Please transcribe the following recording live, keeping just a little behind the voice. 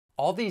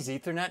All these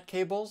Ethernet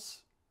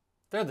cables,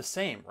 they're the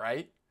same,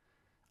 right?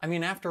 I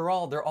mean, after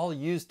all, they're all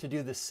used to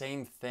do the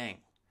same thing.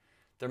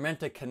 They're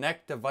meant to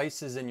connect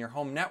devices in your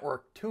home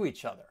network to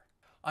each other.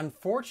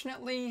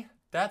 Unfortunately,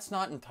 that's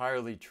not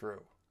entirely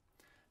true.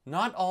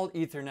 Not all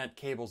Ethernet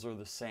cables are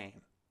the same.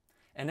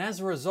 And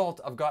as a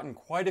result, I've gotten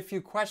quite a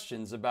few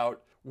questions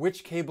about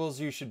which cables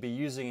you should be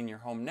using in your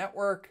home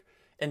network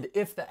and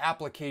if the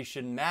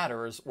application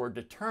matters or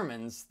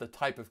determines the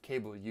type of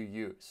cable you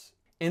use.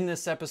 In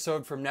this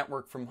episode from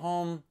Network from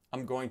Home,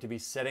 I'm going to be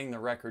setting the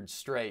record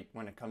straight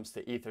when it comes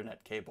to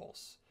Ethernet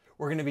cables.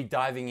 We're going to be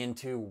diving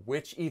into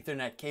which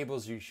Ethernet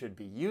cables you should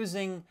be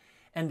using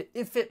and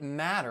if it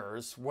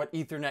matters what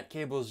Ethernet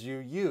cables you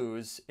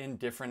use in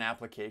different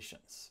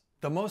applications.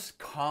 The most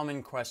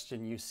common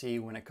question you see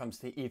when it comes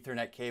to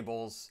Ethernet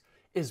cables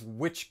is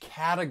which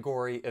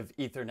category of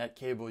Ethernet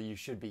cable you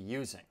should be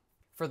using.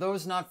 For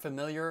those not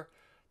familiar,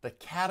 the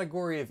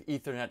category of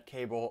Ethernet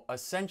cable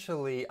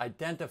essentially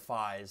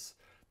identifies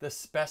the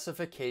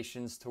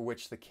specifications to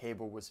which the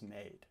cable was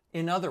made.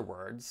 In other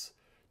words,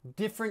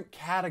 different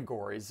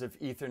categories of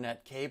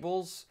Ethernet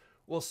cables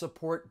will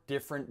support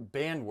different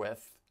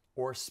bandwidth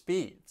or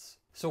speeds.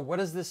 So what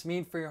does this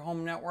mean for your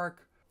home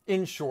network?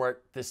 In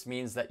short, this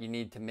means that you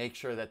need to make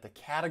sure that the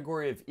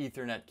category of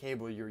Ethernet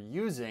cable you're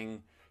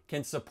using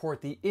can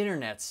support the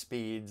internet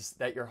speeds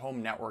that your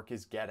home network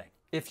is getting.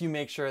 If you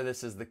make sure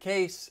this is the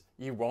case,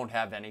 you won't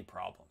have any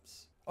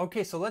problems.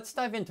 Okay, so let's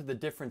dive into the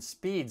different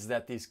speeds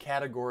that these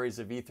categories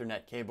of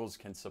Ethernet cables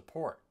can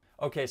support.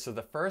 Okay, so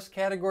the first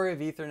category of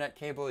Ethernet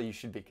cable you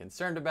should be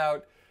concerned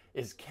about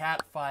is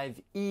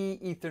Cat5e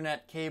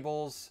Ethernet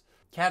cables.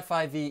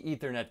 Cat5e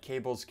Ethernet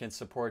cables can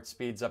support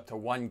speeds up to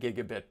 1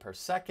 gigabit per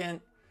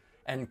second,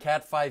 and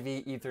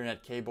Cat5e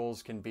Ethernet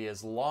cables can be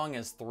as long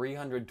as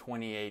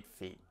 328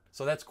 feet.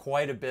 So that's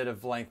quite a bit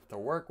of length to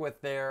work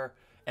with there,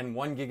 and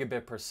 1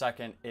 gigabit per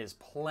second is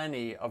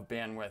plenty of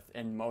bandwidth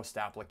in most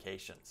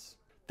applications.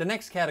 The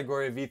next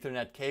category of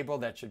Ethernet cable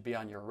that should be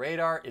on your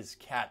radar is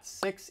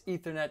Cat6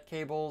 Ethernet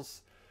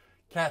cables.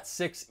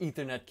 Cat6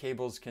 Ethernet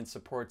cables can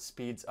support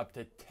speeds up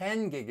to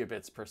 10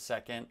 gigabits per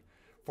second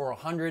for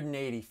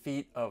 180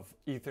 feet of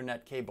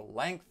Ethernet cable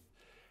length,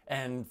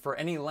 and for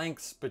any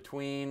lengths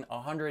between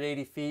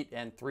 180 feet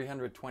and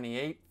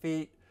 328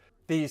 feet,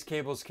 these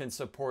cables can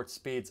support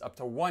speeds up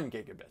to 1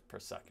 gigabit per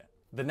second.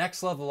 The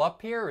next level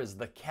up here is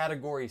the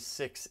Category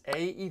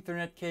 6A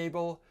Ethernet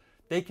cable.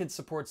 They can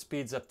support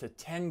speeds up to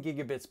 10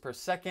 gigabits per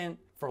second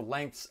for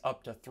lengths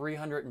up to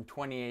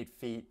 328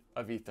 feet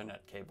of Ethernet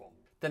cable.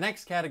 The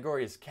next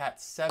category is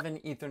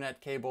Cat7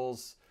 Ethernet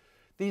cables.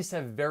 These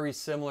have very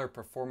similar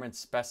performance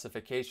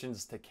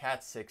specifications to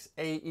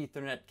Cat6A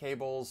Ethernet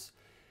cables.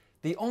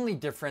 The only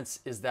difference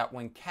is that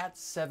when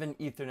Cat7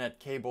 Ethernet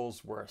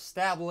cables were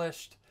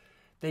established,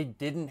 they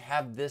didn't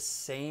have this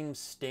same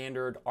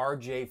standard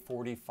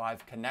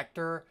RJ45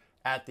 connector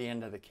at the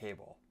end of the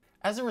cable.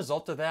 As a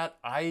result of that,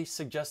 I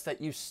suggest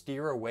that you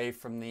steer away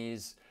from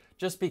these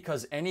just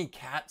because any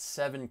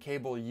Cat7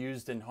 cable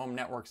used in home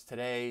networks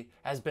today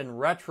has been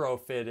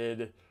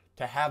retrofitted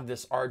to have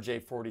this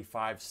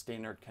RJ45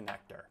 standard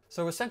connector.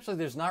 So essentially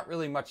there's not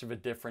really much of a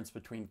difference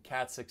between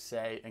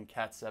Cat6A and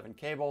Cat7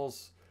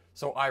 cables,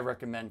 so I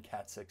recommend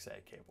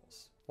Cat6A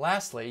cables.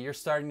 Lastly, you're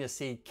starting to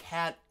see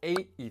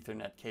Cat8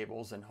 Ethernet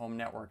cables in home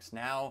networks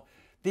now.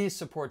 These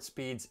support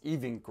speeds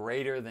even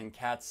greater than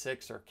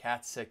Cat6 or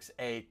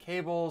Cat6A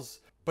cables,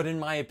 but in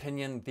my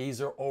opinion,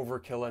 these are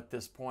overkill at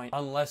this point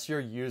unless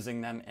you're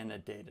using them in a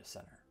data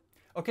center.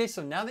 Okay,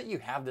 so now that you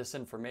have this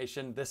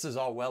information, this is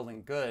all well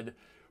and good,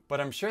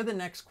 but I'm sure the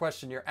next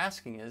question you're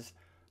asking is,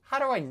 how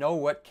do I know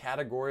what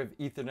category of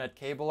Ethernet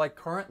cable I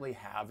currently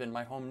have in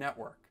my home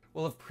network?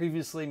 Well, I've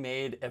previously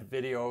made a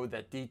video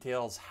that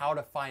details how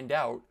to find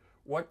out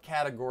what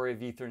category of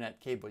Ethernet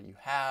cable you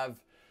have.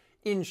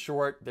 In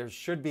short, there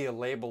should be a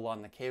label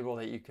on the cable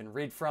that you can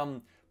read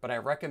from, but I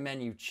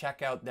recommend you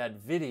check out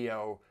that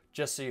video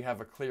just so you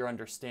have a clear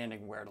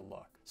understanding where to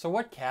look. So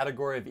what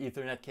category of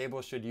Ethernet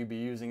cable should you be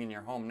using in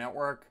your home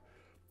network?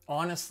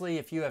 Honestly,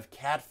 if you have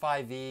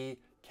Cat5e,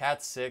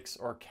 Cat6,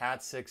 or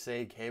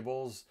Cat6A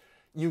cables,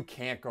 you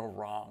can't go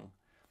wrong.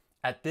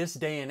 At this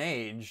day and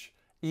age,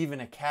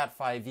 even a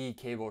Cat5e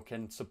cable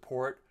can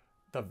support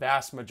the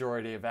vast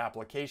majority of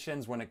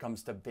applications when it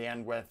comes to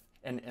bandwidth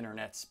and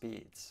internet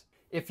speeds.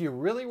 If you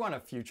really want to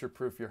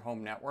future-proof your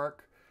home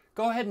network,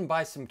 go ahead and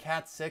buy some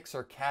Cat6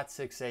 or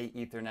Cat6A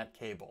Ethernet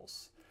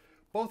cables.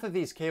 Both of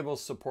these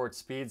cables support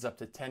speeds up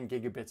to 10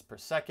 gigabits per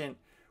second,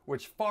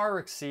 which far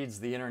exceeds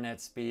the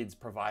internet speeds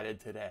provided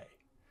today.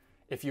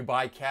 If you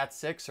buy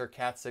Cat6 or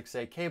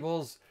Cat6A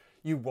cables,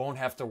 you won't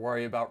have to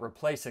worry about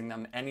replacing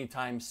them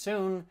anytime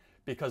soon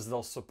because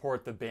they'll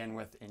support the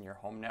bandwidth in your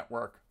home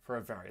network for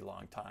a very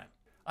long time.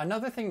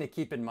 Another thing to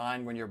keep in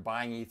mind when you're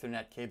buying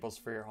Ethernet cables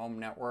for your home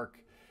network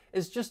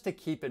is just to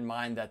keep in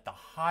mind that the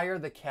higher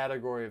the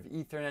category of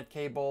Ethernet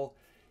cable,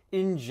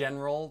 in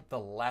general, the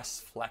less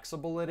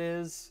flexible it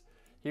is.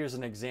 Here's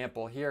an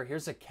example here.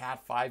 Here's a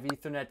Cat5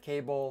 Ethernet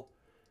cable.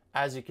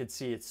 As you can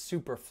see, it's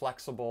super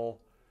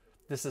flexible.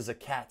 This is a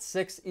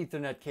Cat6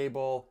 Ethernet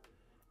cable,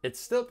 It's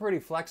still pretty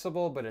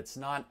flexible, but it's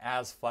not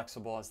as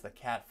flexible as the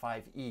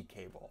Cat5e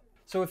cable.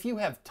 So if you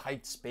have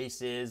tight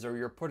spaces or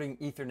you're putting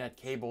Ethernet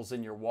cables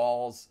in your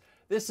walls,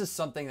 this is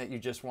something that you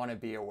just want to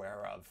be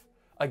aware of.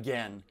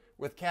 Again,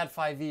 with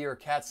Cat5e or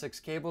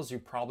Cat6 cables, you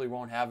probably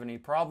won't have any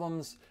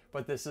problems,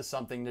 but this is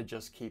something to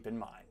just keep in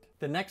mind.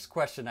 The next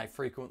question I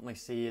frequently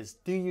see is,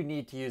 do you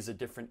need to use a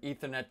different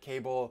Ethernet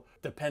cable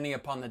depending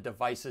upon the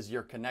devices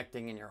you're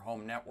connecting in your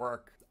home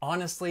network?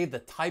 Honestly, the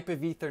type of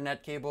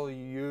Ethernet cable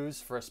you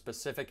use for a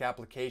specific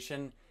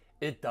application,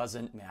 it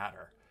doesn't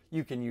matter.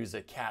 You can use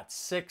a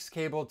Cat6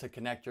 cable to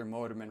connect your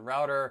modem and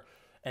router,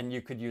 and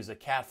you could use a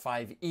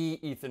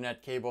Cat5e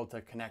Ethernet cable to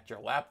connect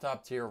your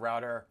laptop to your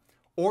router,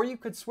 or you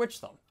could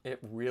switch them. It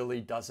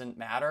really doesn't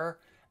matter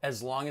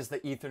as long as the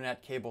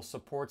Ethernet cable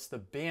supports the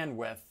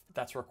bandwidth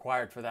that's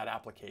required for that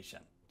application.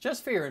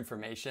 Just for your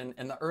information,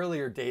 in the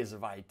earlier days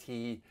of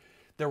IT,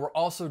 there were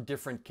also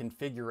different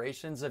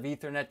configurations of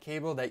Ethernet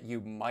cable that you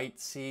might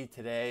see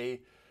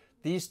today.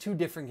 These two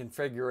different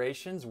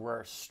configurations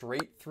were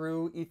straight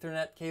through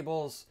Ethernet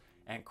cables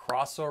and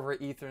crossover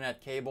Ethernet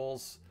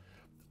cables.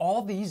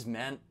 All these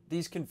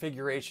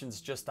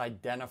configurations just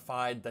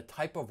identified the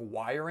type of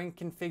wiring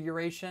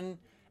configuration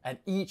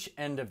at each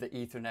end of the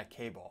Ethernet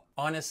cable.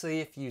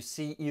 Honestly, if you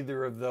see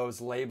either of those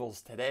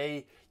labels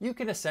today, you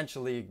can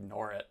essentially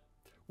ignore it.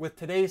 With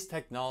today's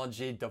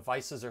technology,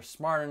 devices are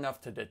smart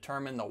enough to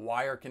determine the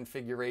wire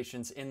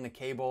configurations in the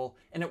cable,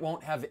 and it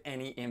won't have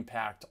any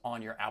impact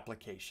on your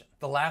application.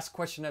 The last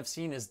question I've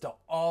seen is, do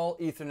all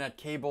Ethernet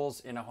cables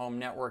in a home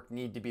network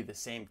need to be the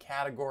same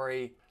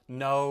category?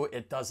 No,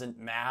 it doesn't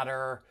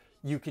matter.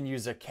 You can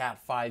use a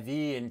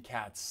Cat5e and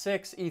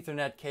Cat6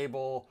 Ethernet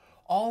cable.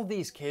 All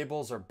these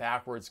cables are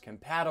backwards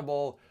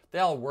compatible. They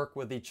all work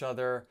with each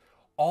other.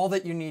 All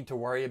that you need to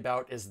worry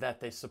about is that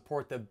they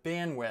support the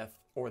bandwidth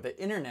or the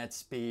internet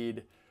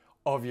speed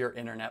of your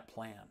internet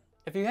plan.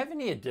 If you have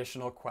any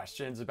additional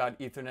questions about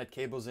Ethernet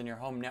cables in your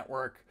home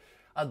network,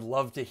 I'd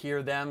love to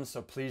hear them,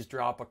 so please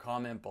drop a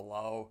comment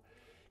below.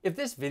 If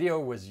this video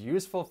was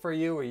useful for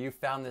you or you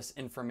found this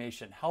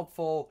information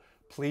helpful,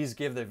 please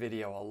give the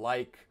video a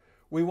like.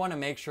 We want to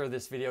make sure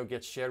this video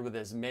gets shared with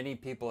as many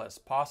people as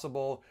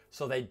possible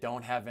so they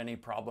don't have any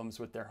problems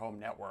with their home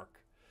network.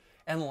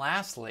 And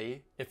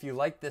lastly, if you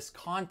like this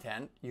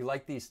content, you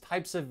like these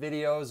types of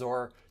videos,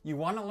 or you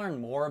want to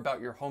learn more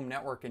about your home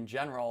network in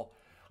general,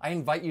 I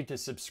invite you to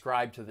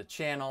subscribe to the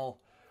channel.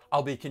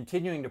 I'll be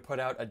continuing to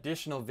put out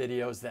additional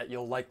videos that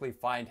you'll likely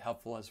find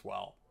helpful as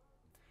well.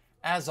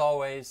 As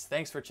always,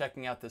 thanks for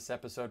checking out this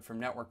episode from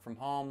Network from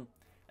Home,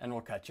 and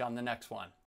we'll catch you on the next one.